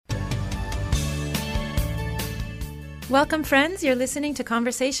Welcome, friends. You're listening to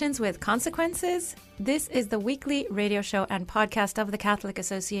Conversations with Consequences. This is the weekly radio show and podcast of the Catholic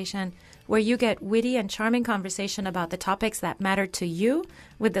Association, where you get witty and charming conversation about the topics that matter to you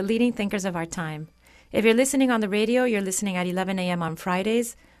with the leading thinkers of our time. If you're listening on the radio, you're listening at 11 a.m. on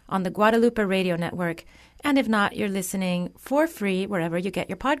Fridays on the Guadalupe Radio Network. And if not, you're listening for free wherever you get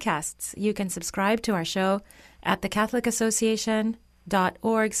your podcasts. You can subscribe to our show at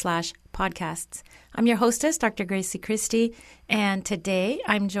thecatholicassociation.org/podcasts. I'm your hostess, Dr. Gracie Christie, and today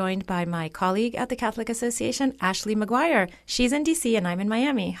I'm joined by my colleague at the Catholic Association, Ashley McGuire. She's in D.C. and I'm in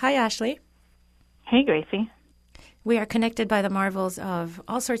Miami. Hi, Ashley. Hey, Gracie. We are connected by the marvels of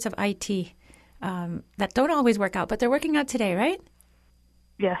all sorts of IT that don't always work out, but they're working out today, right?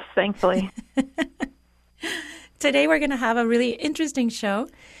 Yes, thankfully. Today we're going to have a really interesting show.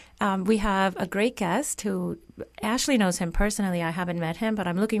 We have a great guest who, Ashley knows him personally. I haven't met him, but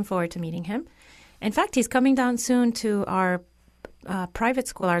I'm looking forward to meeting him. In fact, he's coming down soon to our private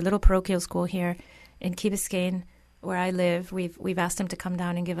school, our little parochial school here in Key Biscayne, where I live. We've asked him to come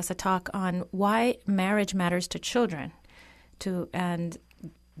down and give us a talk on why marriage matters to children. And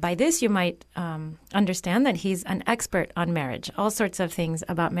by this, you might understand that he's an expert on marriage, all sorts of things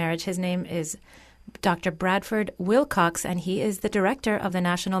about marriage. His name is Dr. Bradford Wilcox, and he is the director of the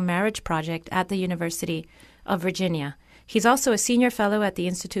National Marriage Project at the University of Virginia. He's also a senior fellow at the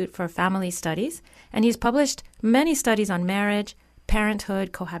Institute for Family Studies, and he's published many studies on marriage,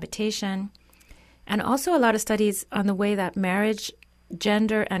 parenthood, cohabitation, and also a lot of studies on the way that marriage,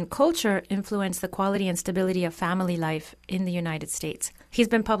 gender, and culture influence the quality and stability of family life in the United States. He's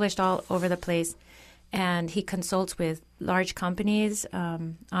been published all over the place, and he consults with large companies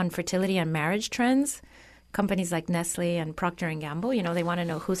on fertility and marriage trends. Companies like Nestle and Procter & Gamble, they want to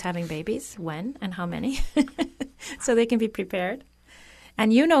know who's having babies, when, and how many, so they can be prepared.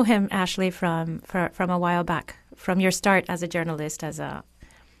 And you know him, Ashley, from a while back, from your start as a journalist, as a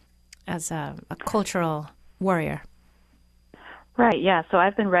cultural warrior. Right, yeah. So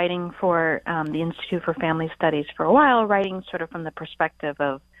I've been writing for the Institute for Family Studies for a while, writing sort of from the perspective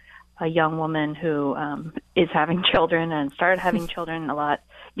of a young woman who is having children and started having children a lot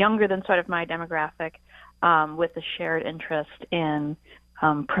younger than sort of my demographic, with a shared interest in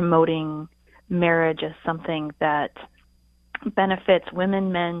promoting marriage as something that benefits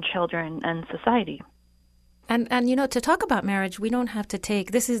women, men, children, and society. And to talk about marriage, we don't have to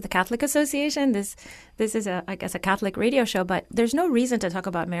take, this is the Catholic Association, this is, I guess, a Catholic radio show, but there's no reason to talk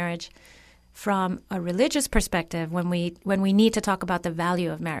about marriage from a religious perspective when we need to talk about the value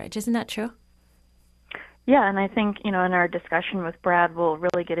of marriage. Isn't that true? Yeah, and I think, in our discussion with Brad, we'll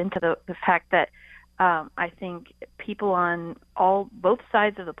really get into the fact that I think people on both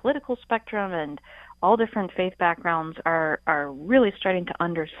sides of the political spectrum and all different faith backgrounds are really starting to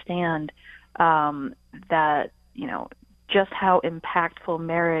understand that, just how impactful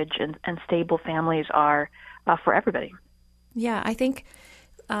marriage and stable families are for everybody. Yeah, I think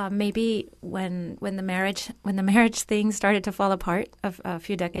maybe when the marriage thing started to fall apart a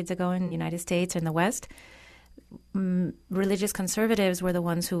few decades ago in the United States and the West, religious conservatives were the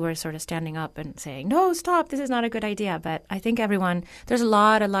ones who were sort of standing up and saying, "No, stop! This is not a good idea." But I think there's a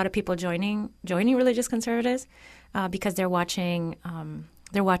lot of people joining religious conservatives because they're watching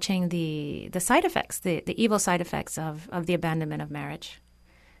the side effects, the evil side effects of the abandonment of marriage.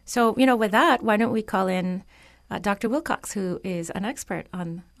 So with that, why don't we call in Dr. Wilcox, who is an expert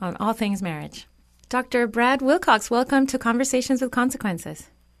on all things marriage. Dr. Brad Wilcox, welcome to Conversations with Consequences.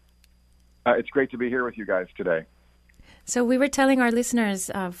 It's great to be here with you guys today. So we were telling our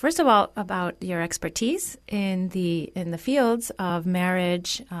listeners, first of all, about your expertise in the fields of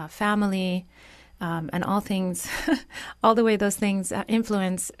marriage, family, and all things, all the way those things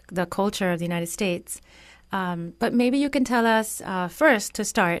influence the culture of the United States. But maybe you can tell us first, to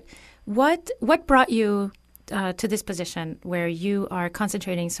start, what brought you to this position where you are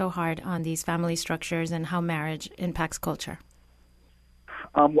concentrating so hard on these family structures and how marriage impacts culture?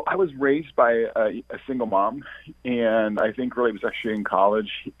 Well, I was raised by a single mom, and I think really it was actually in college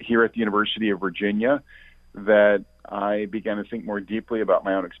here at the University of Virginia that I began to think more deeply about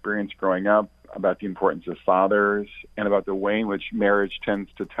my own experience growing up, about the importance of fathers, and about the way in which marriage tends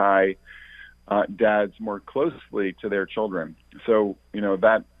to tie dads more closely to their children. So,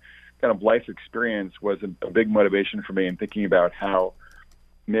 that kind of life experience was a big motivation for me in thinking about how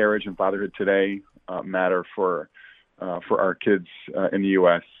marriage and fatherhood today matter for our kids in the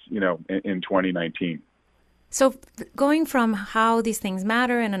U.S., in 2019. So going from how these things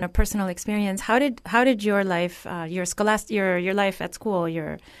matter and in a personal experience, how did your life, your life at school,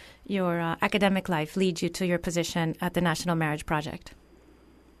 your academic life lead you to your position at the National Marriage Project?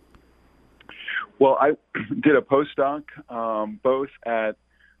 Well, I did a postdoc both at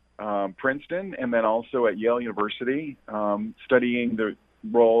Princeton and then also at Yale University, studying the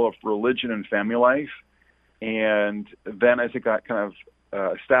role of religion in family life. And then as it got kind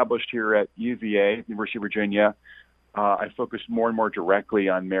of established here at UVA, University of Virginia, I focused more and more directly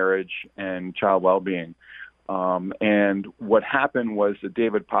on marriage and child well-being. And what happened was that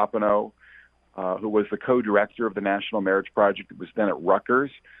David Papineau, who was the co-director of the National Marriage Project, was then at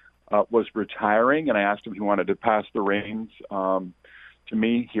Rutgers, was retiring, and I asked him if he wanted to pass the reins to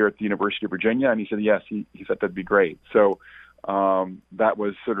me here at the University of Virginia, and he said yes. He said that'd be great. So that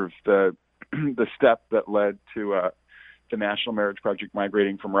was sort of the step that led to the National Marriage Project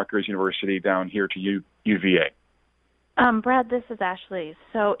migrating from Rutgers University down here to UVA. Brad, this is Ashley.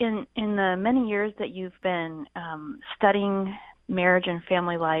 So in the many years that you've been studying marriage and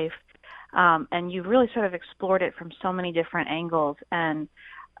family life, and you've really sort of explored it from so many different angles, and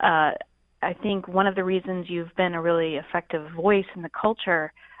I think one of the reasons you've been a really effective voice in the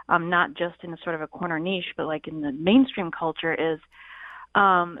culture, not just in a sort of a corner niche, but like in the mainstream culture, is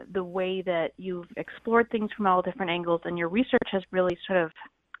the way that you've explored things from all different angles, and your research has really sort of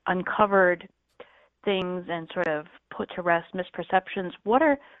uncovered things and sort of put to rest misperceptions.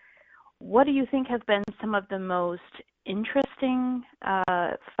 What do you think have been some of the most interesting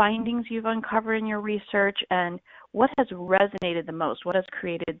findings you've uncovered in your research, and what has resonated the most? What has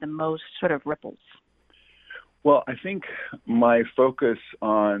created the most sort of ripples? Well, I think my focus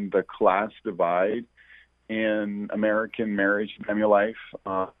on the class divide in American marriage and family life,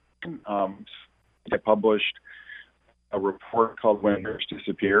 I published a report called When Marriage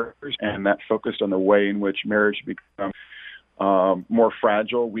Disappears, and that focused on the way in which marriage becomes more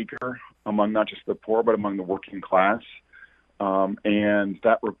fragile, weaker among not just the poor, but among the working class. And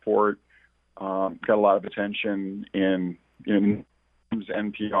that report got a lot of attention in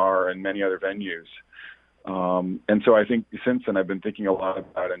NPR and many other venues. And so I think since then I've been thinking a lot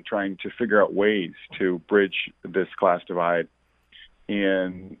about and trying to figure out ways to bridge this class divide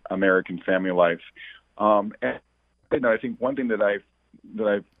in American family life. And I think one thing that I've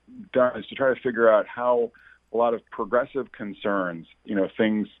done is to try to figure out how a lot of progressive concerns,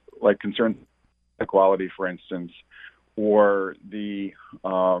 things like concerns equality, for instance, or the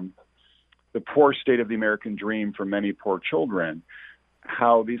poor state of the American dream for many poor children,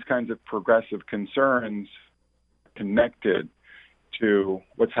 how these kinds of progressive concerns connected to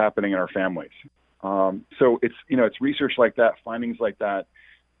what's happening in our families. So it's research like that, findings like that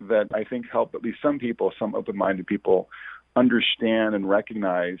I think help at least some people, some open-minded people, understand and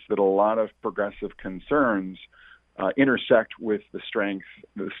recognize that a lot of progressive concerns intersect with the strength,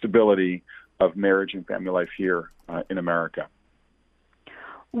 the stability of marriage and family life here in America.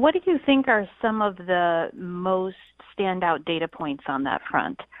 What do you think are some of the most standout data points on that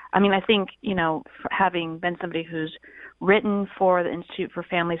front? I mean, I think, having been somebody who's written for the Institute for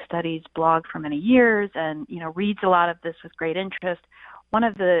Family Studies blog for many years and, reads a lot of this with great interest, one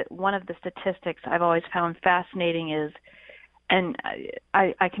of the statistics I've always found fascinating is, and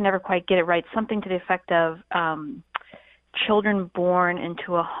I can never quite get it right, something to the effect of children born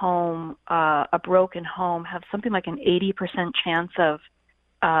into a home, a broken home, have something like an 80% chance of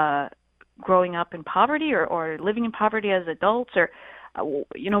growing up in poverty or living in poverty as adults, or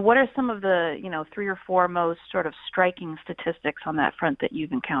what are some of the 3 or 4 most sort of striking statistics on that front that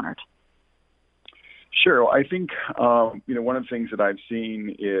you've encountered? Sure. I think one of the things that I've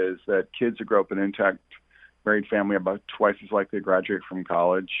seen is that kids who grow up in an intact married family are about twice as likely to graduate from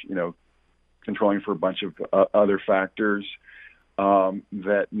college, controlling for a bunch of other factors.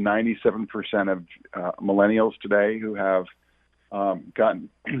 That 97% of millennials today who have gotten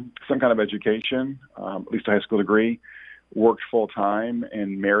some kind of education, at least a high school degree, worked full time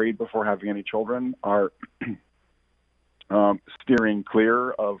and married before having any children, are steering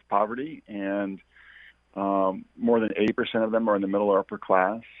clear of poverty, and more than 80% of them are in the middle or upper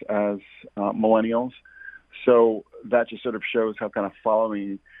class as millennials. So that just sort of shows how kind of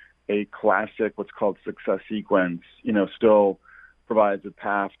following a classic, what's called success sequence, still provides a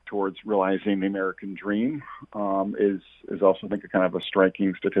path towards realizing the American dream, is also, I think, a kind of a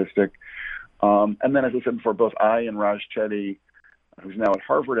striking statistic. And then, as I said before, both I and Raj Chetty, who's now at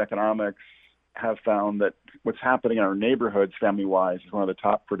Harvard Economics, have found that what's happening in our neighborhoods, family-wise, is one of the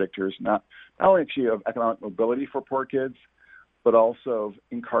top predictors, not only actually of economic mobility for poor kids, but also of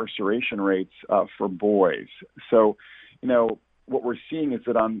incarceration rates for boys. So, what we're seeing is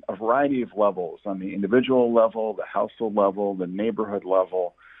that on a variety of levels, on the individual level, the household level, the neighborhood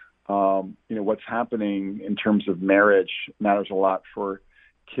level, what's happening in terms of marriage matters a lot for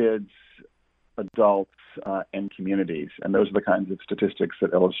kids, adults, and communities. And those are the kinds of statistics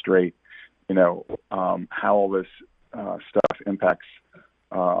that illustrate how all this stuff impacts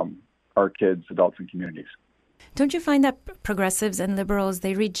our kids, adults, and communities. Don't you find that progressives and liberals,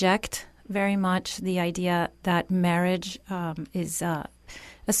 they reject very much the idea that marriage is a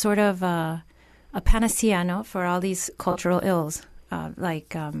sort of a panacea, no, for all these cultural ills, like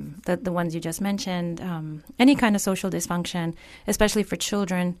the ones you just mentioned, any kind of social dysfunction, especially for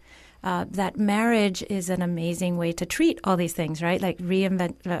children, that marriage is an amazing way to treat all these things, right? Like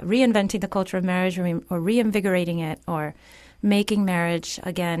reinventing the culture of marriage or reinvigorating it, or making marriage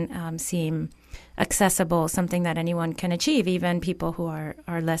again seem accessible, something that anyone can achieve, even people who are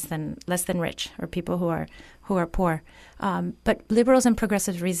less than rich, or people who are poor. But liberals and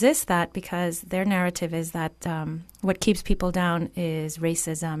progressives resist that because their narrative is that what keeps people down is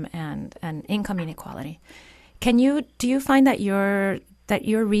racism and income inequality. Do you find that your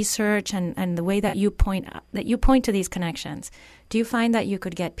research and the way that you point to these connections, do you find that you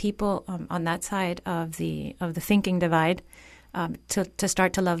could get people on that side of the thinking divide to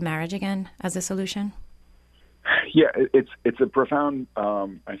start to love marriage again as a solution? Yeah, it's a profound,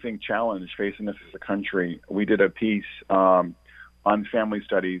 I think, challenge facing us as a country. We did a piece on family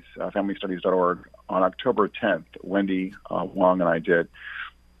studies, familystudies.org, on October 10th. Wendy Wong and I did,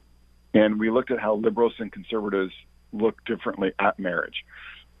 and we looked at how liberals and conservatives look differently at marriage,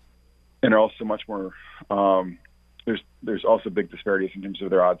 and are also much more. There's also big disparities in terms of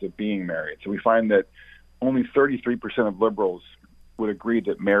their odds of being married. So we find that only 33% of liberals would agree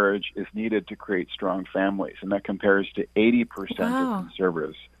that marriage is needed to create strong families, and that compares to 80% of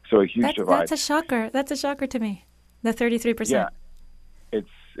conservatives. So a huge divide. That's a shocker. That's a shocker to me. The 33%. Yeah,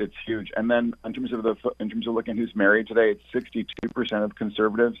 it's huge. And then in terms of looking at who's married today, it's 62% of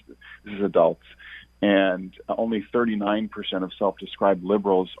conservatives. This is adults, and only 39% of self-described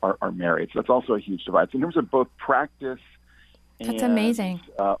liberals are married. So that's also a huge divide. So in terms of both practice and that's amazing.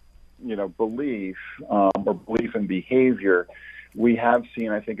 Belief or belief and behavior, we have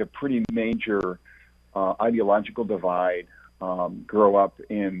seen, I think, a pretty major ideological divide grow up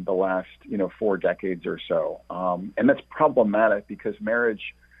in the last, 4 decades or so. And that's problematic because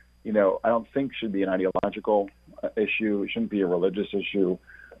marriage, I don't think should be an ideological issue. It shouldn't be a religious issue.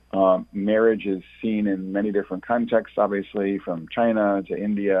 Marriage is seen in many different contexts, obviously, from China to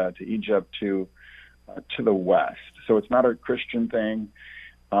India to Egypt to the West. So it's not a Christian thing.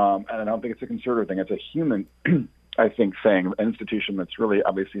 And I don't think it's a conservative thing. It's a human, I think, thing, an institution that's really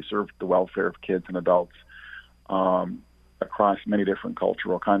obviously served the welfare of kids and adults across many different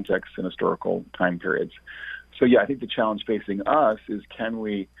cultural contexts and historical time periods. So, yeah, I think the challenge facing us is, can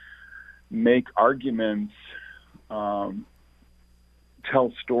we make arguments, tell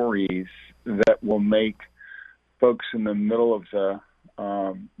stories that will make folks in the middle of the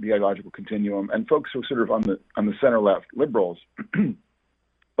ideological continuum, and folks who are sort of on the center left, liberals,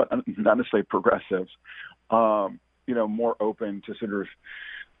 but not necessarily progressives, more open to sort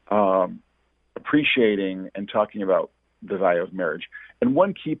of appreciating and talking about the value of marriage. And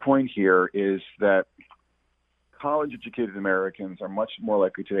one key point here is that college-educated Americans are much more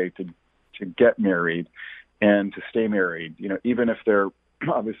likely today to get married and to stay married, even if they're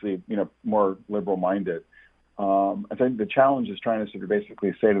obviously, more liberal-minded. I think the challenge is trying to sort of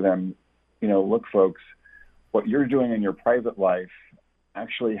basically say to them, look, folks, what you're doing in your private life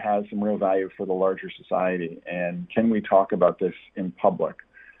actually has some real value for the larger society, and can we talk about this in public?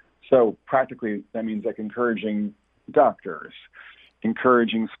 So practically, that means like encouraging doctors,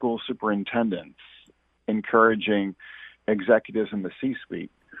 encouraging school superintendents, encouraging executives in the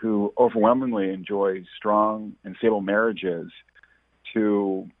C-suite who overwhelmingly enjoy strong and stable marriages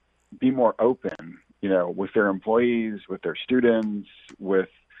to be more open, with their employees, with their students, with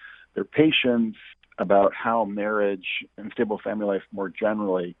their patients, about how marriage and stable family life more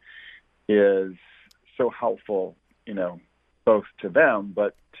generally is so helpful, both to them,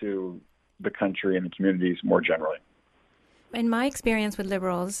 but to the country and the communities more generally. In my experience with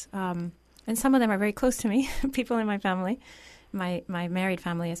liberals, and some of them are very close to me, people in my family, my married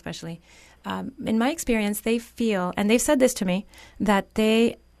family especially, in my experience, they feel, and they've said this to me, that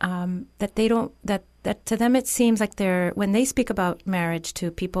to them it seems like when they speak about marriage to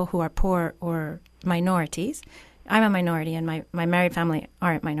people who are poor or minorities, I'm a minority and my married family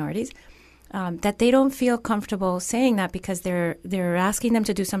aren't minorities, that they don't feel comfortable saying that because they're asking them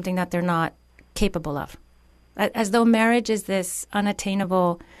to do something that they're not capable of, as though marriage is this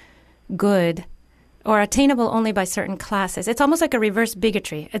unattainable good or attainable only by certain classes. It's almost like a reverse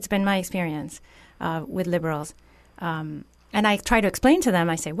bigotry. It's been my experience with liberals. And I try to explain to them,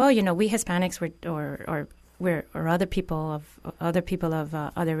 I say, well, we Hispanics or other people of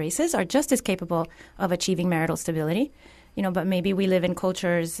other races are just as capable of achieving marital stability but maybe we live in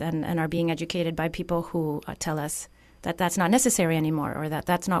cultures and are being educated by people who tell us that that's not necessary anymore, or that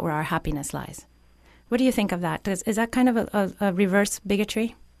that's not where our happiness lies. What do you think of that? Is that kind of a reverse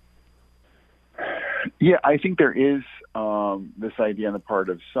bigotry? Yeah, I think there is this idea on the part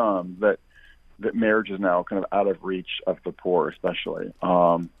of some that marriage is now kind of out of reach of the poor, especially.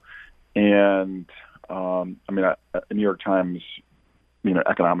 A New York Times,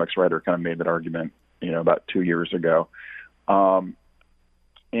 economics writer kind of made that argument, about 2 years ago. And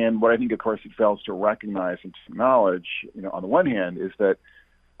what I think, of course, it fails to recognize and to acknowledge, on the one hand, is that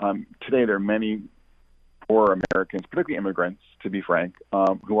today there are many poor Americans, particularly immigrants, to be frank,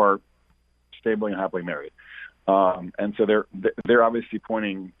 who are stably and happily married. And so they're obviously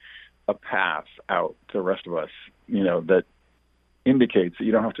pointing a path out to the rest of us, that indicates that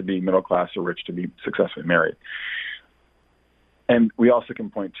you don't have to be middle class or rich to be successfully married. And we also can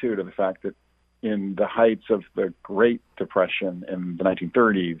point, too, to the fact that in the heights of the Great Depression in the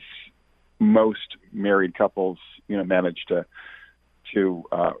 1930s, most married couples, managed to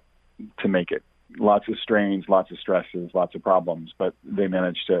make it. Lots of strains, lots of stresses, lots of problems, but they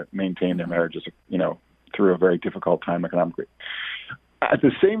managed to maintain their marriages, through a very difficult time economically. At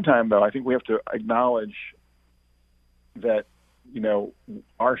the same time, though, I think we have to acknowledge that,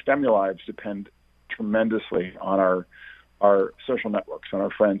 our family lives depend tremendously on our social networks, on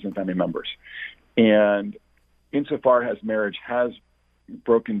our friends and family members. And insofar as marriage has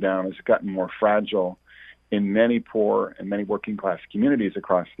broken down, has gotten more fragile in many poor and many working class communities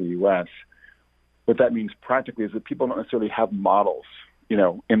across the U.S., what that means practically is that people don't necessarily have models,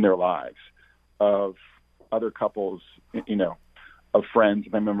 in their lives of other couples, of friends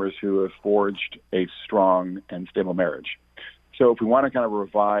and family members who have forged a strong and stable marriage. So if we want to kind of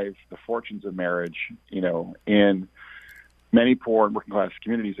revive the fortunes of marriage, in many poor and working class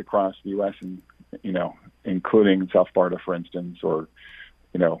communities across the U.S. and, including South Florida, for instance, or,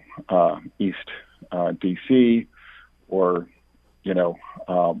 East D.C. or,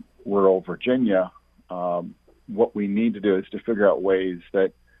 rural Virginia, what we need to do is to figure out ways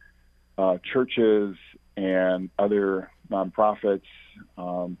that churches and other nonprofits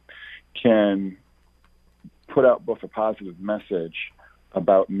can put out both a positive message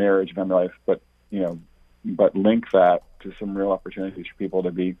about marriage and family life, but link that to some real opportunities for people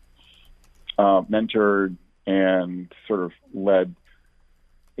to be mentored and sort of led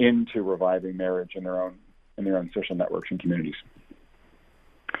into reviving marriage in their own social networks and communities.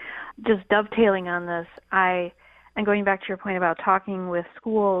 Just dovetailing on this, and going back to your point about talking with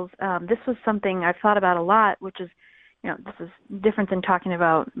schools, this was something I've thought about a lot, which is, this is different than talking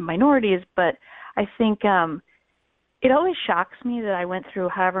about minorities, but I think it always shocks me that I went through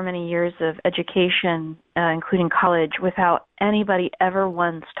however many years of education, including college, without anybody ever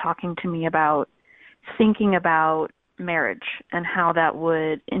once talking to me about thinking about marriage and how that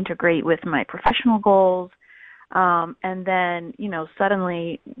would integrate with my professional goals. And then,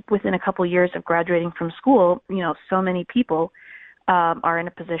 suddenly within a couple of years of graduating from school, so many people are in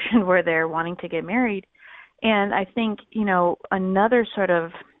a position where they're wanting to get married. And I think, another sort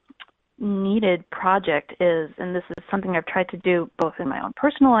of needed project is, and this is something I've tried to do both in my own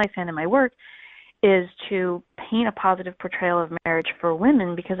personal life and in my work, is to paint a positive portrayal of marriage for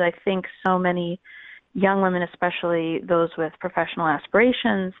women, because I think so many young women, especially those with professional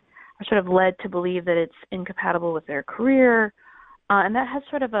aspirations, are sort of led to believe that it's incompatible with their career. And that has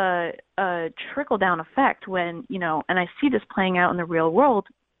sort of a trickle-down effect when, and I see this playing out in the real world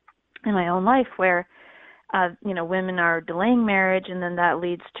in my own life where, women are delaying marriage, and then that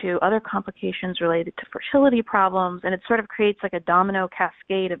leads to other complications related to fertility problems, and it sort of creates like a domino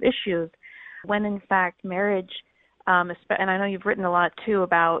cascade of issues when, in fact, marriage, and I know you've written a lot, too,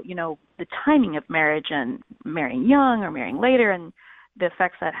 about, the timing of marriage and marrying young or marrying later and the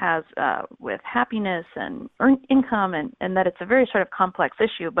effects that has with happiness and income, and that it's a very sort of complex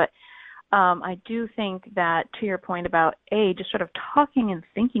issue. But I do think that, to your point about, just sort of talking and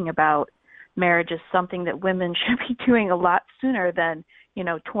thinking about marriage is something that women should be doing a lot sooner than,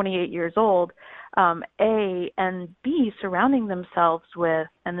 28 years old, and B, surrounding themselves with,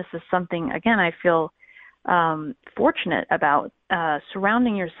 and this is something, again, I feel fortunate about,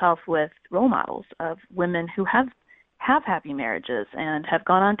 surrounding yourself with role models of women who have happy marriages and have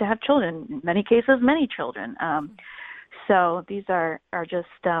gone on to have children, in many cases, many children. So these are just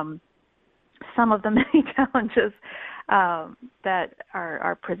some of the many challenges that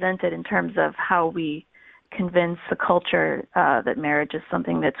are presented in terms of how we convince the culture that marriage is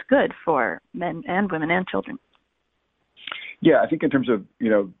something that's good for men and women and children. Yeah, I think in terms of,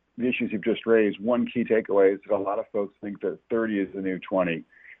 the issues you've just raised, one key takeaway is that a lot of folks think that 30 is the new 20.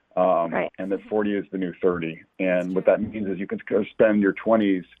 Right. and that 40 is the new 30. And what that means is you can go spend your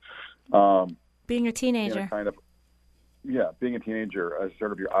 20s being a teenager. in a kind of, being a teenager as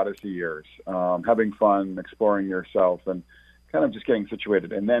sort of your odyssey years, having fun, exploring yourself, and kind of just getting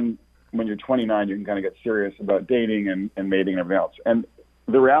situated. And then when you're 29, you can kind of get serious about dating and mating and everything else. And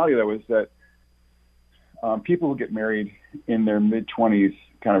the reality, though, is that people who get married in their mid-20s,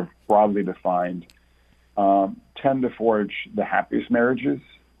 kind of broadly defined, tend to forge the happiest marriages.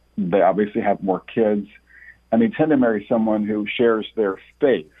 They obviously have more kids, and they tend to marry someone who shares their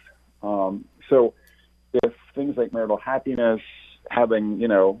faith. So if things like marital happiness, having,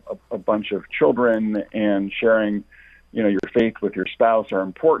 a bunch of children and sharing, your faith with your spouse are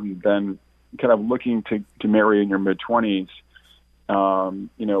important, then kind of looking to marry in your mid-20s,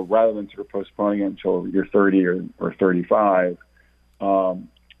 rather than sort of postponing it until you're 30 or 35,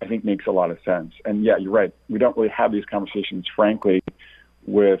 I think makes a lot of sense. And yeah, you're right. We don't really have these conversations, frankly,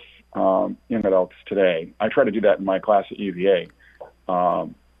 with young adults today. I try to do that in my class at UVA,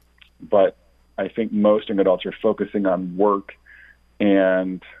 but I think most young adults are focusing on work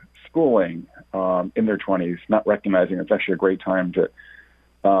and schooling in their 20s, not recognizing it's actually a great time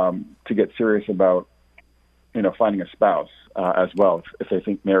to get serious about finding a spouse as well if they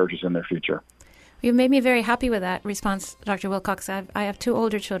think marriage is in their future. You made me very happy with that response, Dr. Wilcox. I have two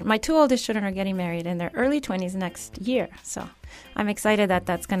older children. My two oldest children are getting married in their early 20s next year. So I'm excited that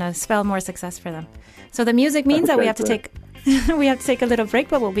that's going to spell more success for them. So the music means that we have to take a little break,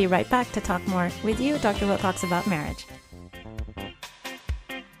 but we'll be right back to talk more with you, Dr. Wilcox, about marriage.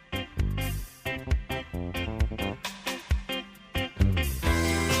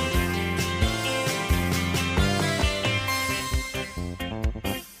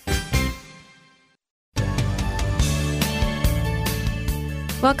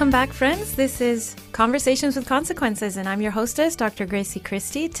 Welcome back, friends. This is Conversations with Consequences, and I'm your hostess, Dr. Gracie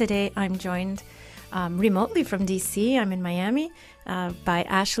Christie. Today, I'm joined remotely from D.C. I'm in Miami by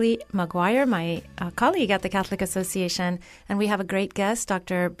Ashley McGuire, my colleague at the Catholic Association, and we have a great guest,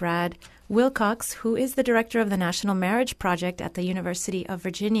 Dr. Brad Wilcox, who is the director of the National Marriage Project at the University of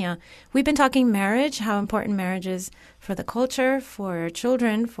Virginia. We've been talking marriage, how important marriage is for the culture, for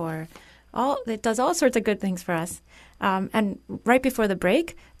children, it does all sorts of good things for us. And right before the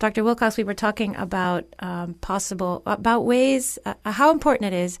break, Dr. Wilcox, we were talking about ways, how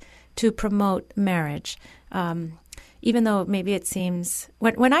important it is to promote marriage. Even though maybe it seems,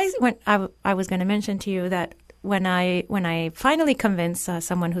 I was going to mention to you that when I finally convince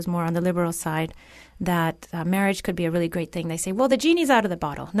someone who's more on the liberal side that marriage could be a really great thing, they say, well, the genie's out of the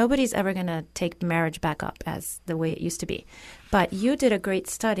bottle. Nobody's ever going to take marriage back up as the way it used to be. But you did a great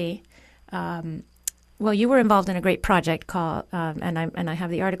study. Well, you were involved in a great project called, and I have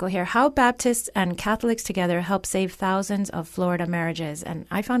the article here, How Baptists and Catholics Together Help Save Thousands of Florida Marriages. And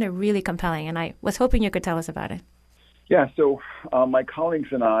I found it really compelling, and I was hoping you could tell us about it. Yeah, so my colleagues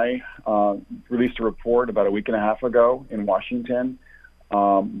and I released a report about a week and a half ago in Washington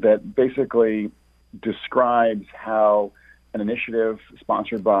that basically describes how an initiative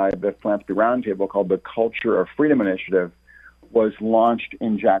sponsored by the Philanthropy Roundtable called the Culture of Freedom Initiative was launched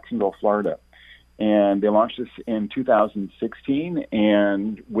in Jacksonville, Florida. And they launched this in 2016,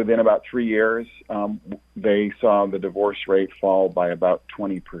 and within about 3 years, they saw the divorce rate fall by about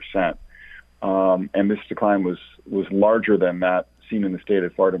 20%. And this decline was larger than that seen in the state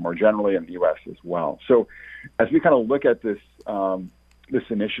of Florida more generally, and the U.S. as well. So as we kind of look at this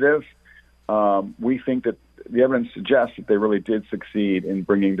initiative, we think that the evidence suggests that they really did succeed in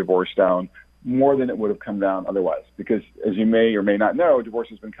bringing divorce down more than it would have come down otherwise. Because as you may or may not know, divorce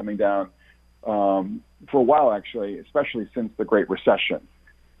has been coming down for a while, actually, especially since the Great Recession.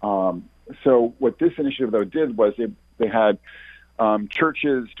 So what this initiative, though, did was they had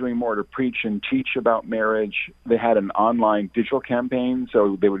churches doing more to preach and teach about marriage. They had an online digital campaign,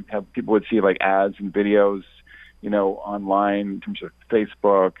 so they would have people would see like ads and videos, online in terms of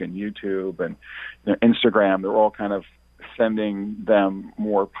Facebook and YouTube and Instagram. They're all kind of sending them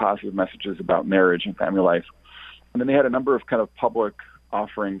more positive messages about marriage and family life. And then they had a number of kind of public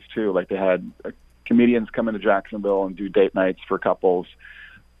offerings too, like they had comedians come into Jacksonville and do date nights for couples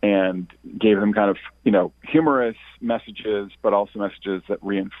and gave them kind of, humorous messages, but also messages that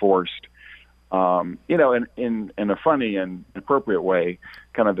reinforced, in a funny and appropriate way,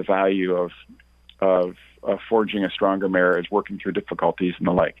 kind of the value of forging a stronger marriage, working through difficulties and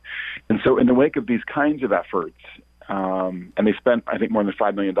the like. And so in the wake of these kinds of efforts, and they spent, I think, more than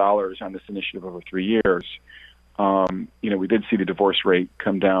 $5 million on this initiative over 3 years, we did see the divorce rate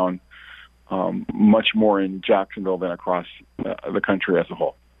come down much more in Jacksonville than across the country as a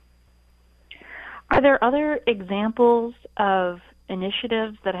whole. Are there other examples of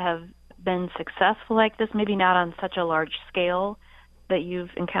initiatives that have been successful like this, maybe not on such a large scale, that you've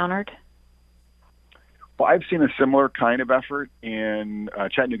encountered? Well, I've seen a similar kind of effort in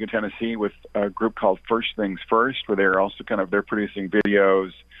Chattanooga, Tennessee, with a group called First Things First, where they're also they're producing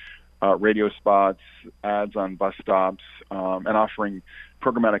videos, radio spots, ads on bus stops, and offering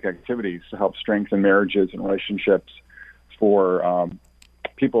programmatic activities to help strengthen marriages and relationships for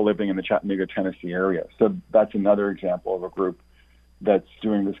people living in the Chattanooga, Tennessee area. So that's another example of a group that's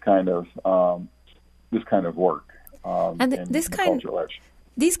doing this kind of work. And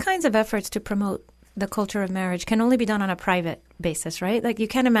these kinds of efforts to promote the culture of marriage can only be done on a private basis, right? Like, you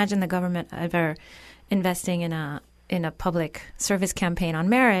can't imagine the government ever investing in a public service campaign on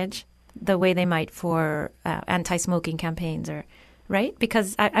marriage the way they might for anti-smoking campaigns, or right?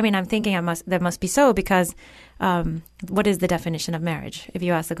 Because I'm thinking that must be so, because what is the definition of marriage? If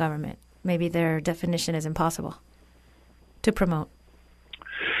you ask the government, maybe their definition is impossible to promote.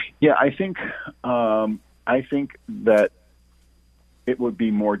 Yeah, I think that it would be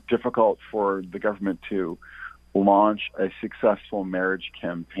more difficult for the government to launch a successful marriage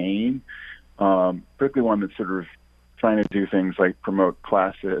campaign, particularly one that's sort of trying to do things like promote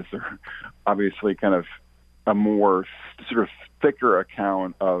classes, or obviously kind of a more sort of thicker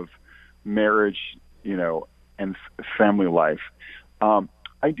account of marriage, and family life.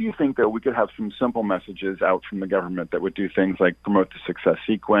 I do think that we could have some simple messages out from the government that would do things like promote the success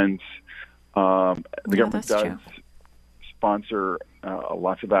sequence. The government does true. Sponsor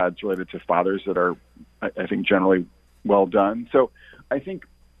lots of ads related to fathers that are, I think, generally well done. So I think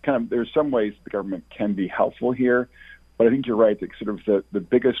there's some ways the government can be helpful here, but I think you're right that sort of the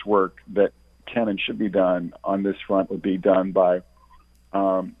biggest work that can and should be done on this front would be done by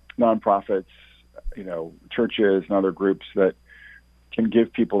nonprofits, churches and other groups that can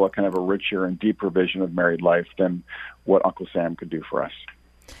give people a kind of a richer and deeper vision of married life than what Uncle Sam could do for us.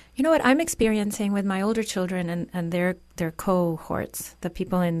 You know what I'm experiencing with my older children and their cohorts, the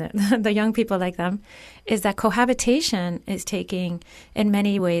people in the young people like them, is that cohabitation is taking, in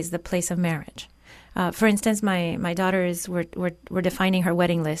many ways, the place of marriage. For instance, my daughters were defining her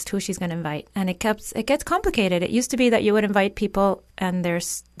wedding list, who she's going to invite, and it gets complicated. It used to be that you would invite people and their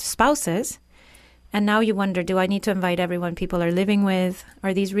spouses, and now you wonder, do I need to invite everyone people are living with?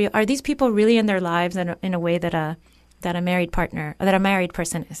 Are these people really in their lives in a way that a married partner, or that a married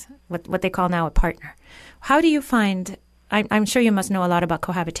person is, what they call now a partner? How do you find? I'm sure you must know a lot about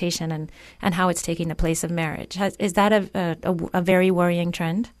cohabitation and how it's taking the place of marriage. Is that a very worrying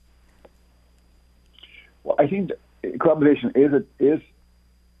trend? Well, I think cohabitation is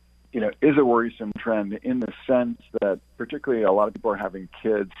a worrisome trend in the sense that particularly a lot of people are having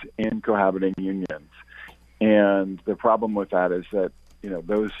kids in cohabiting unions, and the problem with that is that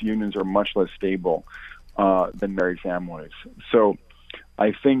those unions are much less stable than married families. So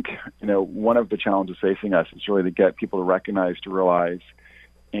I think one of the challenges facing us is really to get people to recognize, to realize,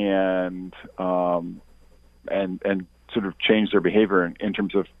 and sort of change their behavior in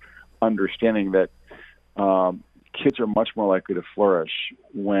terms of understanding that kids are much more likely to flourish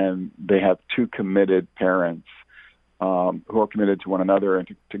when they have two committed parents who are committed to one another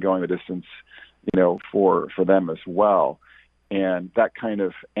and to going the distance, for them as well. And that kind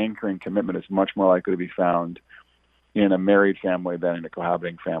of anchoring commitment is much more likely to be found in a married family than in a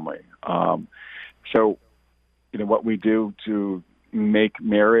cohabiting family. So, what we do to make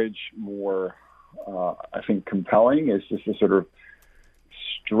marriage more, I think, compelling is just to sort of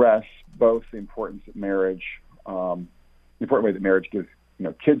stress both the importance of marriage, the important way that marriage gives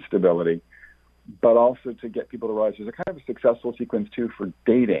kids stability, but also to get people to realize there's a kind of a successful sequence too for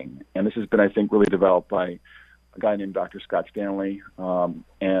dating. And this has been, I think, really developed by a guy named Dr. Scott Stanley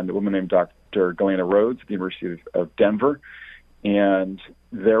and a woman named Dr. Galena Rhodes at the University of Denver. And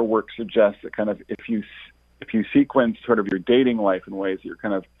their work suggests that kind of if you sequence sort of your dating life in ways that you're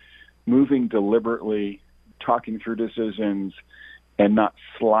kind of moving deliberately, talking through decisions, and not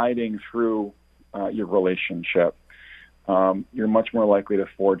sliding through your relationship, you're much more likely to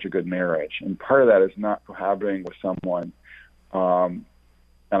forge a good marriage. And part of that is not cohabiting with someone on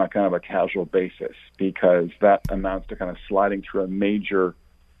a kind of a casual basis, because that amounts to kind of sliding through a major,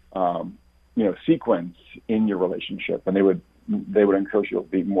 sequence in your relationship. And they would encourage you to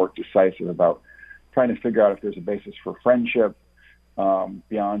be more decisive about trying to figure out if there's a basis for friendship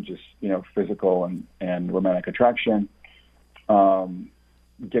beyond just, physical and romantic attraction.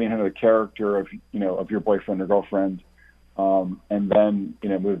 Getting into the character of your boyfriend or girlfriend, and then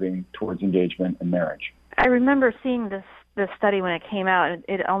moving towards engagement and marriage. I remember seeing this study when it came out.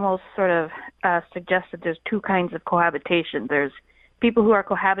 It almost sort of suggested there's two kinds of cohabitation. There's people who are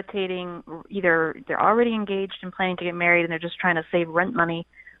cohabitating, either they're already engaged and planning to get married and they're just trying to save rent money,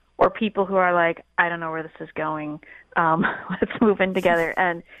 or people who are like, I don't know where this is going. Let's move in together.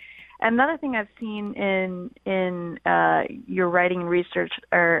 And another thing I've seen in your writing and research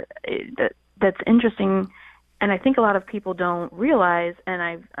that's interesting, and I think a lot of people don't realize,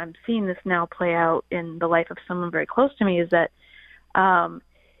 and I'm seeing this now play out in the life of someone very close to me, is that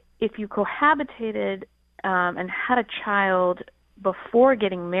if you cohabitated and had a child before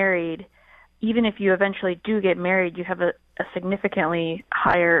getting married, even if you eventually do get married, you have a significantly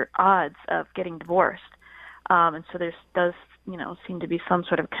higher odds of getting divorced. And so there does, seem to be some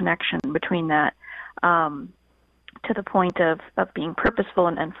sort of connection between that, to the point of being purposeful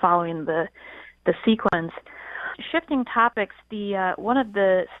and following the sequence. Shifting topics, one of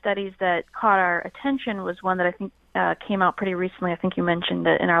the studies that caught our attention was one that I think came out pretty recently. I think you mentioned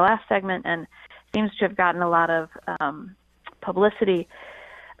it in our last segment, and seems to have gotten a lot of publicity.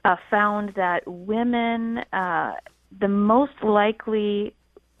 Found that women, the most likely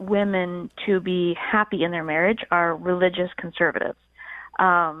women to be happy in their marriage are religious conservatives.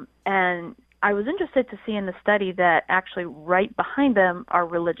 And I was interested to see in the study that actually right behind them are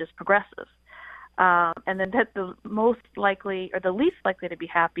religious progressives. And then that the most likely or the least likely to be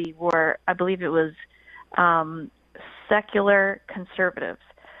happy were, I believe it was secular conservatives.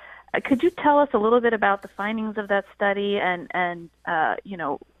 Could you tell us a little bit about the findings of that study and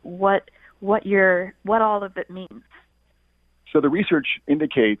what all of it means? So the research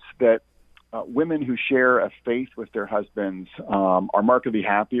indicates that women who share a faith with their husbands are markedly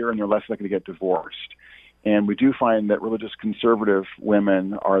happier and they're less likely to get divorced. And we do find that religious conservative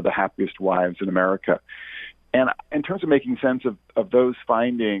women are the happiest wives in America. And in terms of making sense of those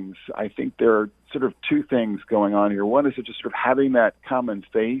findings, I think there are sort of two things going on here. One is that just sort of having that common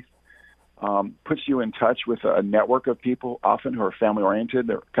faith puts you in touch with a network of people, often who are family-oriented.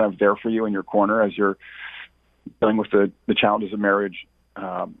 They're kind of there for you in your corner as you're dealing with the challenges of marriage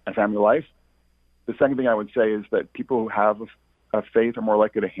and family life. The second thing I would say is that people who have a faith are more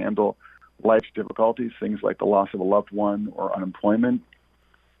likely to handle life's difficulties, things like the loss of a loved one or unemployment,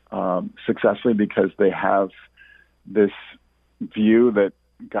 successfully, because they have this view that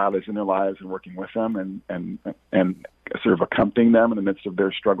God is in their lives and working with them and sort of accompanying them in the midst of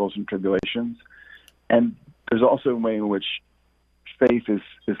their struggles and tribulations. And there's also a way in which faith is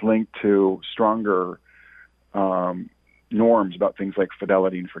linked to stronger norms about things like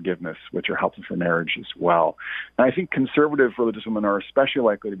fidelity and forgiveness, which are helpful for marriage as well. And I think conservative religious women are especially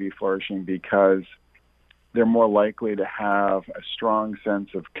likely to be flourishing because they're more likely to have a strong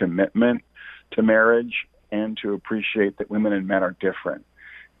sense of commitment to marriage and to appreciate that women and men are different.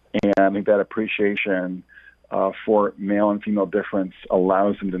 And I think that appreciation for male and female difference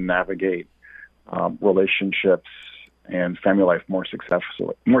allows them to navigate relationships and family life more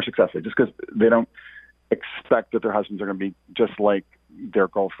successfully, just because they don't expect that their husbands are going to be just like their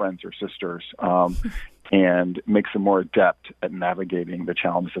girlfriends or sisters, and makes them more adept at navigating the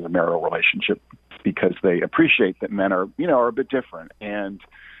challenges of a marital relationship because they appreciate that men are a bit different. And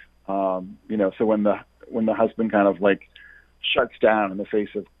so when the husband kind of like shuts down in the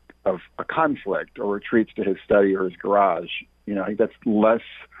face of a conflict or retreats to his study or his garage, I think that's less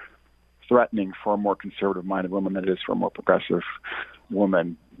threatening for a more conservative-minded woman than it is for a more progressive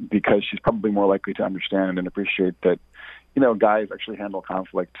woman, because she's probably more likely to understand and appreciate that, guys actually handle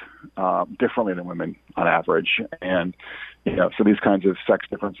conflict differently than women on average. And, so these kinds of sex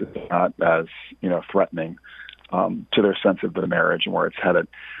differences are not as, threatening to their sense of the marriage and where it's headed.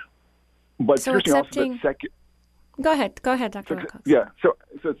 But so accepting... Go ahead, Dr. Wilcox. Yeah, so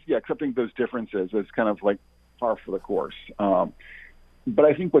it's, accepting those differences is kind of like par for the course. But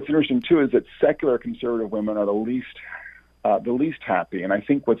I think what's interesting too is that secular conservative women are the least happy, and I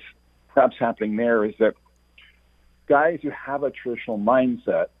think what's perhaps happening there is that guys who have a traditional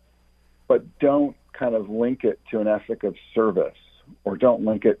mindset but don't kind of link it to an ethic of service or don't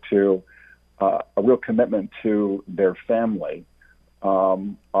link it to a real commitment to their family are,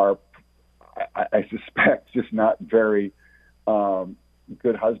 I suspect, just not very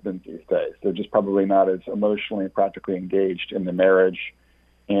good husbands these days. They're just probably not as emotionally and practically engaged in the marriage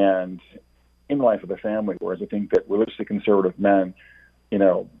and in the life of the family, whereas I think that religiously conservative men,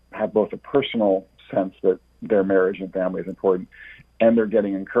 have both a personal sense that their marriage and family is important, and they're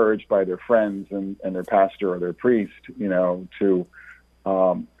getting encouraged by their friends and their pastor or their priest, to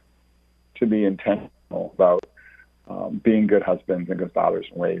be intentional about being good husbands and good fathers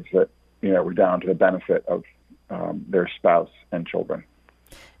in ways that, redound to the benefit of their spouse and children.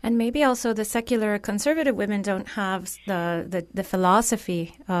 And maybe also the secular conservative women don't have the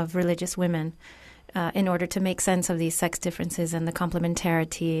philosophy of religious women. in order to make sense of these sex differences and the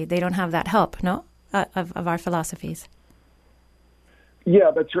complementarity. They don't have that help, no, of our philosophies.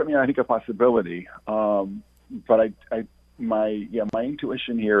 Yeah, that's certainly, I think, a possibility. But my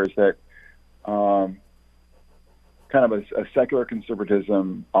intuition here is that kind of a secular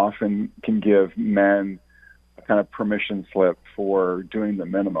conservatism often can give men a kind of permission slip for doing the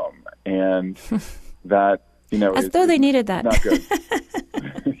minimum, and that, as though they needed that. Not good.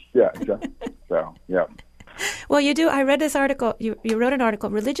 Yeah. So yeah. Well, you do. I read this article. You wrote an article.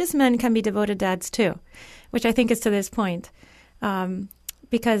 Religious men can be devoted dads too, which I think is to this point,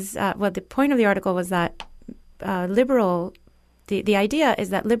 because the point of the article was that liberal. The idea is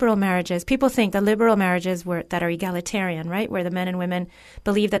that liberal marriages, people think that liberal marriages that are egalitarian, right, where the men and women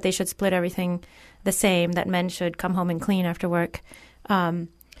believe that they should split everything the same, that men should come home and clean after work,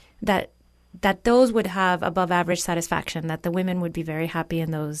 that those would have above average satisfaction, that the women would be very happy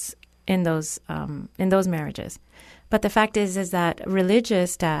in those marriages. But the fact is that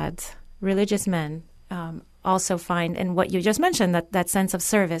religious dads, religious men, also find, and what you just mentioned, that sense of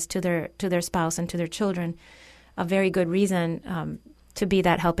service to their spouse and to their children, a very good reason to be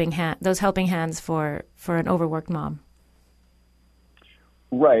that helping hand, those helping hands for an overworked mom.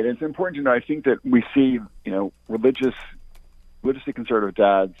 Right. It's important to know. I think that we see, religiously conservative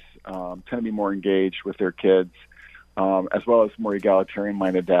dads tend to be more engaged with their kids, as well as more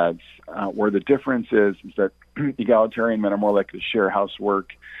egalitarian-minded dads. Where the difference is that egalitarian men are more likely to share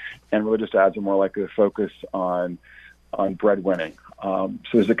housework, and religious dads are more likely to focus on breadwinning. So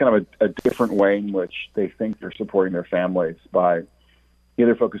there's a kind of a different way in which they think they're supporting their families by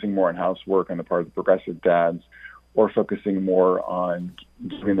either focusing more on housework on the part of the progressive dads, or focusing more on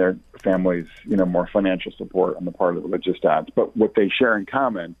giving their families, more financial support on the part of the religious dads. But what they share in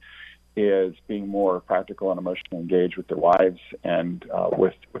common is being more practical and emotionally engaged with their wives and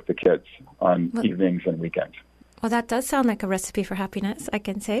with the kids on evenings and weekends. Well, that does sound like a recipe for happiness, I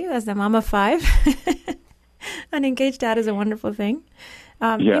can say, as the mom of 5. An engaged dad is a wonderful thing.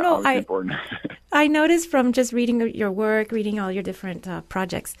 Important. I noticed from just reading your work, reading all your different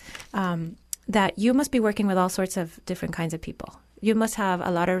projects, that you must be working with all sorts of different kinds of people. You must have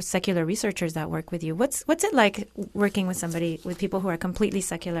a lot of secular researchers that work with you. What's it like working with people who are completely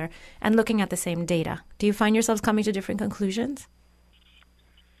secular and looking at the same data? Do you find yourselves coming to different conclusions?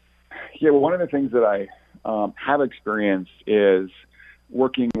 Yeah, well, one of the things that I have experienced is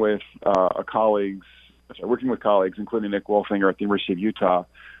working with colleagues, including Nick Wolfinger at the University of Utah,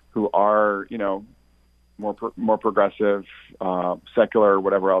 who are, more progressive, secular,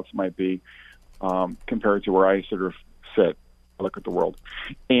 whatever else it might be, compared to where I sort of sit, look at the world.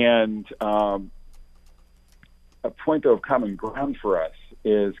 And a point, though, of common ground for us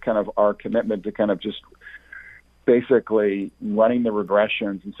is kind of our commitment to kind of just basically running the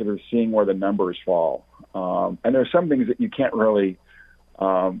regressions and sort of seeing where the numbers fall. And there are some things that you can't really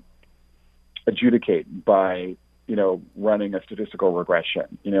adjudicate by, running a statistical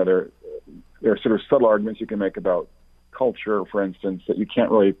regression. There are sort of subtle arguments you can make about culture, for instance, that you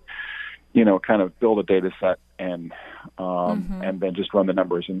can't really, kind of build a data set and then just run the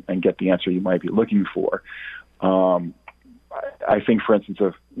numbers and get the answer you might be looking for. I think, for instance,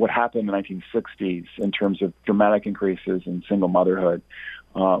 of what happened in the 1960s in terms of dramatic increases in single motherhood.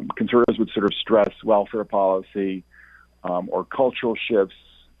 Conservatives would sort of stress welfare policy or cultural shifts.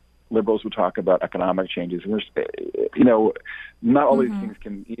 Liberals would talk about economic changes. And there's, not all these things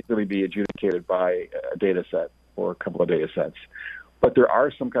can easily be adjudicated by a data set or a couple of data sets. But there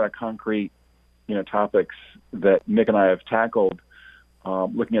are some kind of concrete, topics that Nick and I have tackled,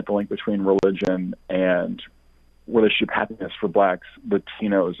 looking at the link between religion and relationship happiness for blacks,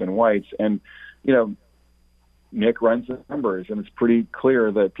 Latinos, and whites. And, Nick runs the numbers, and it's pretty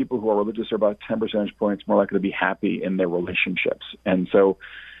clear that people who are religious are about 10 percentage points more likely to be happy in their relationships. And so,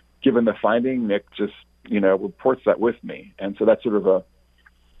 given the finding, Nick just, reports that with me. And so that's sort of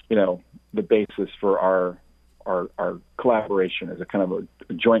the basis for our collaboration as a kind of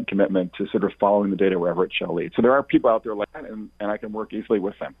a joint commitment to sort of following the data wherever it shall lead. So there are people out there like that, and I can work easily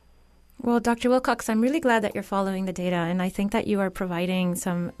with them. Well, Dr. Wilcox, I'm really glad that you're following the data, and I think that you are providing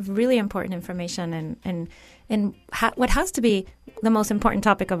some really important information and what has to be the most important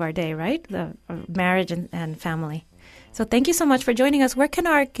topic of our day, right? The marriage and family. So thank you so much for joining us. Where can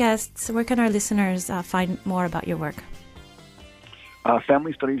our listeners find more about your work?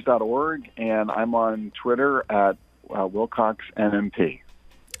 FamilyStudies.org, and I'm on Twitter at WilcoxNMP.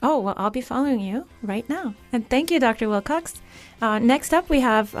 Oh, well, I'll be following you right now. And thank you, Dr. Wilcox. Next up, we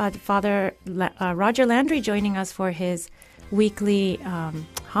have Father Roger Landry joining us for his weekly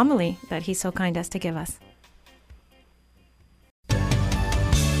homily that he's so kind as to give us.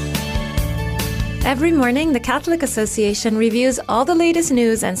 Every morning, the Catholic Association reviews all the latest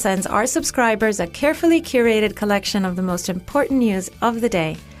news and sends our subscribers a carefully curated collection of the most important news of the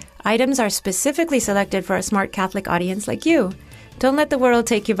day. Items are specifically selected for a smart Catholic audience like you. Don't let the world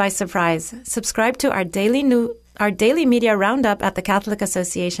take you by surprise. Subscribe to our daily media roundup at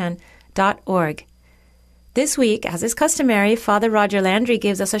thecatholicassociation.org. This week, as is customary, Father Roger Landry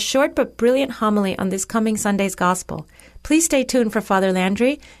gives us a short but brilliant homily on this coming Sunday's Gospel. Please stay tuned for Father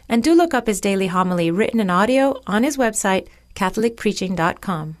Landry, and do look up his daily homily written in audio on his website,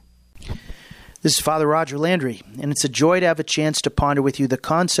 catholicpreaching.com. This is Father Roger Landry, and it's a joy to have a chance to ponder with you the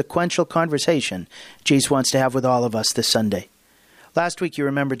consequential conversation Jesus wants to have with all of us this Sunday. Last week, you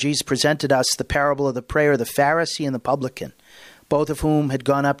remember, Jesus presented us the parable of the prayer of the Pharisee and the publican, both of whom had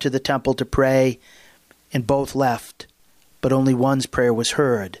gone up to the temple to pray, and both left, but only one's prayer was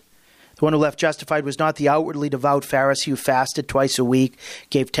heard. The one who left justified was not the outwardly devout Pharisee who fasted twice a week,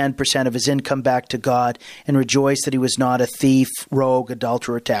 gave 10% of his income back to God, and rejoiced that he was not a thief, rogue,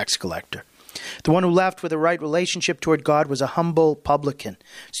 adulterer, or tax collector. The one who left with a right relationship toward God was a humble publican,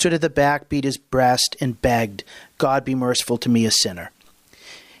 stood at the back, beat his breast, and begged, "God be merciful to me, a sinner."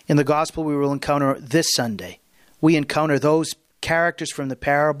 In the gospel we will encounter this Sunday, we encounter those characters from the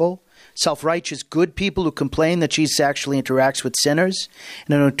parable, self-righteous good people who complain that Jesus actually interacts with sinners,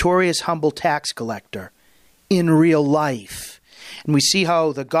 and a notorious humble tax collector in real life. And we see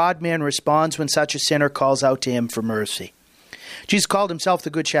how the God-man responds when such a sinner calls out to him for mercy. Jesus called himself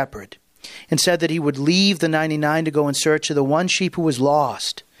the Good Shepherd and said that he would leave the 99 to go in search of the one sheep who was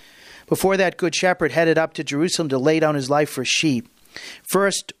lost. Before that Good Shepherd headed up to Jerusalem to lay down his life for sheep,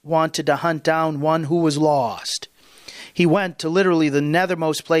 first wanted to hunt down one who was lost. He went to literally the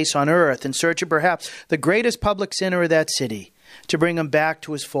nethermost place on earth in search of perhaps the greatest public sinner of that city to bring him back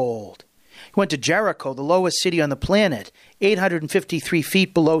to his fold. He went to Jericho, the lowest city on the planet, 853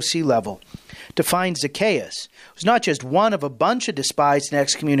 feet below sea level, to find Zacchaeus, who's not just one of a bunch of despised and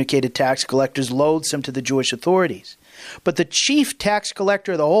excommunicated tax collectors loathsome to the Jewish authorities, but the chief tax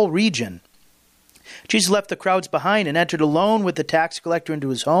collector of the whole region. Jesus left the crowds behind and entered alone with the tax collector into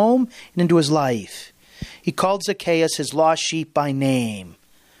his home and into his life. He called Zacchaeus his lost sheep by name.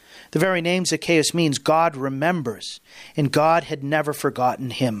 The very name Zacchaeus means God remembers, and God had never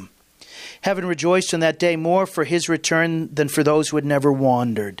forgotten him. Heaven rejoiced on that day more for his return than for those who had never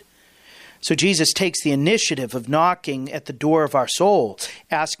wandered. So Jesus takes the initiative of knocking at the door of our soul,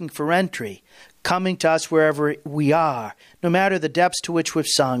 asking for entry, coming to us wherever we are, no matter the depths to which we've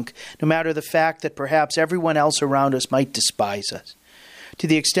sunk, no matter the fact that perhaps everyone else around us might despise us. To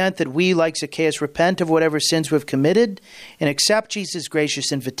the extent that we, like Zacchaeus, repent of whatever sins we've committed and accept Jesus'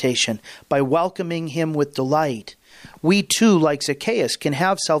 gracious invitation by welcoming him with delight, we too, like Zacchaeus, can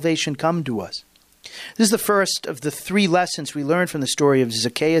have salvation come to us. This is the first of the three lessons we learn from the story of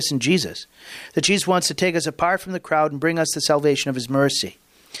Zacchaeus and Jesus, that Jesus wants to take us apart from the crowd and bring us the salvation of his mercy.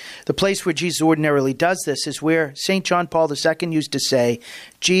 The place where Jesus ordinarily does this is where St. John Paul II used to say,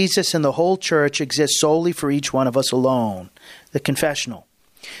 Jesus and the whole church exist solely for each one of us alone, the confessional.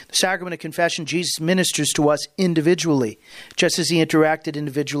 The sacrament of confession, Jesus ministers to us individually, just as he interacted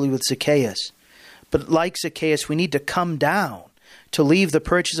individually with Zacchaeus. But like Zacchaeus, we need to come down, to leave the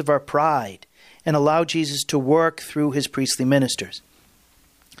perches of our pride, and allow Jesus to work through his priestly ministers.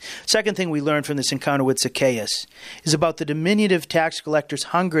 Second thing we learn from this encounter with Zacchaeus is about the diminutive tax collector's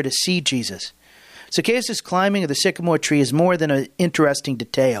hunger to see Jesus. Zacchaeus' climbing of the sycamore tree is more than an interesting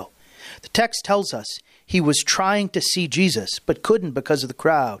detail. The text tells us he was trying to see Jesus, but couldn't because of the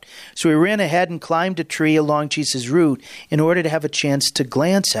crowd. So he ran ahead and climbed a tree along Jesus' route in order to have a chance to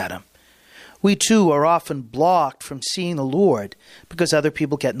glance at him. We too are often blocked from seeing the Lord because other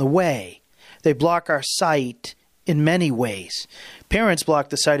people get in the way. They block our sight in many ways. Parents block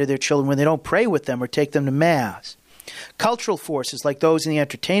the sight of their children when they don't pray with them or take them to Mass. Cultural forces like those in the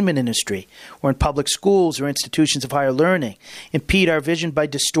entertainment industry or in public schools or institutions of higher learning impede our vision by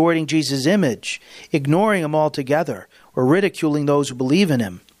distorting Jesus' image, ignoring him altogether, or ridiculing those who believe in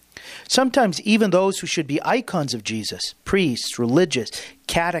him. Sometimes even those who should be icons of Jesus, priests, religious,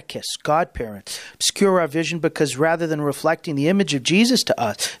 catechists, godparents, obscure our vision because rather than reflecting the image of Jesus to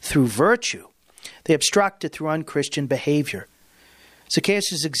us through virtue, they obstruct it through unchristian behavior.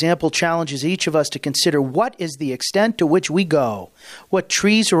 Zacchaeus' example challenges each of us to consider what is the extent to which we go, what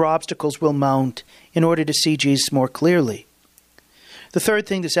trees or obstacles we'll mount in order to see Jesus more clearly. The third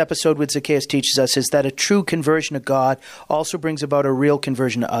thing this episode with Zacchaeus teaches us is that a true conversion to God also brings about a real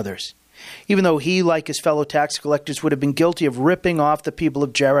conversion to others. Even though he, like his fellow tax collectors, would have been guilty of ripping off the people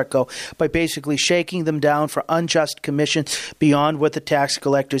of Jericho by basically shaking them down for unjust commissions beyond what the tax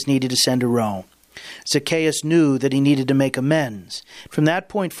collectors needed to send to Rome. Zacchaeus knew that he needed to make amends. From that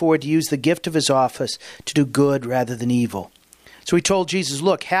point forward, he used the gift of his office to do good rather than evil. So he told Jesus,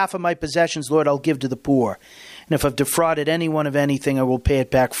 "Look, half of my possessions, Lord, I'll give to the poor. And if I've defrauded anyone of anything, I will pay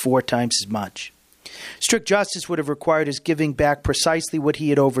it back 4 times as much." Strict justice would have required his giving back precisely what he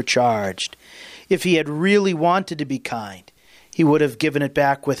had overcharged. If he had really wanted to be kind, he would have given it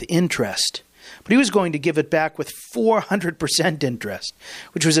back with interest. But he was going to give it back with 400% interest,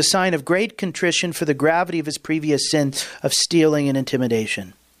 which was a sign of great contrition for the gravity of his previous sin of stealing and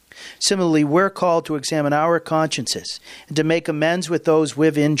intimidation. Similarly, we're called to examine our consciences and to make amends with those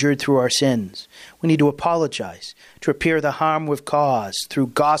we've injured through our sins. We need to apologize, to repair the harm we've caused through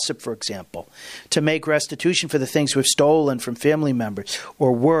gossip, for example, to make restitution for the things we've stolen from family members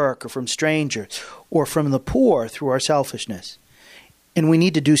or work or from strangers or from the poor through our selfishness. And we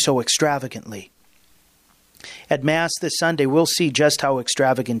need to do so extravagantly. At Mass this Sunday, we'll see just how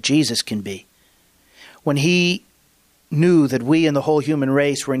extravagant Jesus can be. When he knew that we and the whole human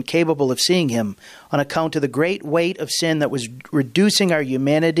race were incapable of seeing him on account of the great weight of sin that was reducing our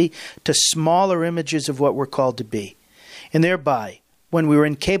humanity to smaller images of what we're called to be. And thereby, when we were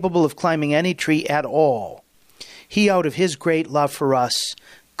incapable of climbing any tree at all, he, out of his great love for us,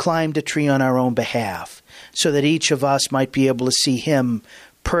 climbed a tree on our own behalf, so that each of us might be able to see him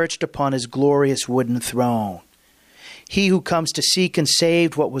perched upon his glorious wooden throne. He who comes to seek and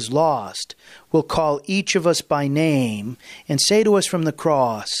save what was lost will call each of us by name and say to us from the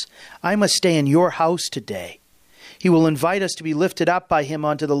cross, "I must stay in your house today." He will invite us to be lifted up by him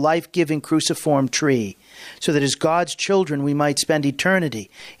onto the life-giving cruciform tree, so that as God's children we might spend eternity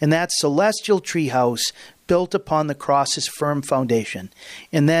in that celestial treehouse built upon the cross's firm foundation.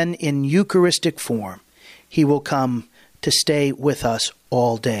 And then in Eucharistic form, he will come to stay with us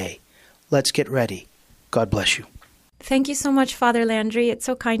all day. Let's get ready. God bless you. Thank you so much, Father Landry. It's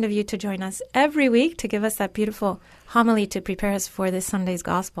so kind of you to join us every week to give us that beautiful homily to prepare us for this Sunday's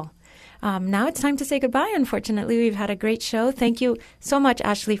Gospel. Now it's time to say goodbye. Unfortunately, we've had a great show. Thank you so much,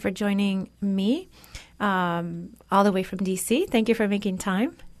 Ashley, for joining me all the way from D.C. Thank you for making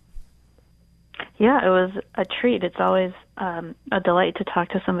time. Yeah, it was a treat. It's always a delight to talk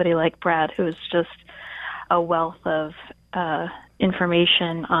to somebody like Brad, who is just a wealth of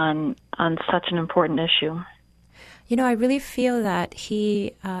information on such an important issue. You know, I really feel that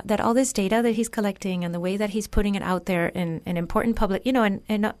that all this data that he's collecting and the way that he's putting it out there in important public,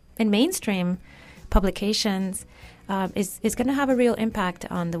 in mainstream publications, is going to have a real impact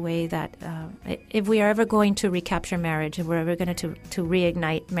on the way that if we are ever going to recapture marriage, if we're ever going to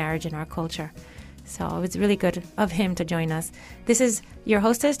reignite marriage in our culture. So it was really good of him to join us. This is your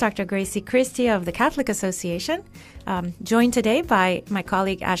hostess, Dr. Gracie Christie of the Catholic Association, joined today by my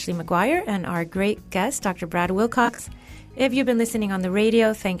colleague Ashley McGuire and our great guest, Dr. Brad Wilcox. If you've been listening on the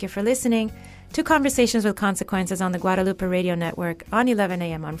radio, thank you for listening to Conversations with Consequences on the Guadalupe Radio Network on 11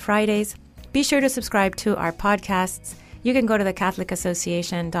 a.m. on Fridays. Be sure to subscribe to our podcasts. You can go to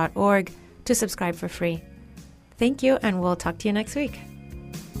thecatholicassociation.org to subscribe for free. Thank you, and we'll talk to you next week.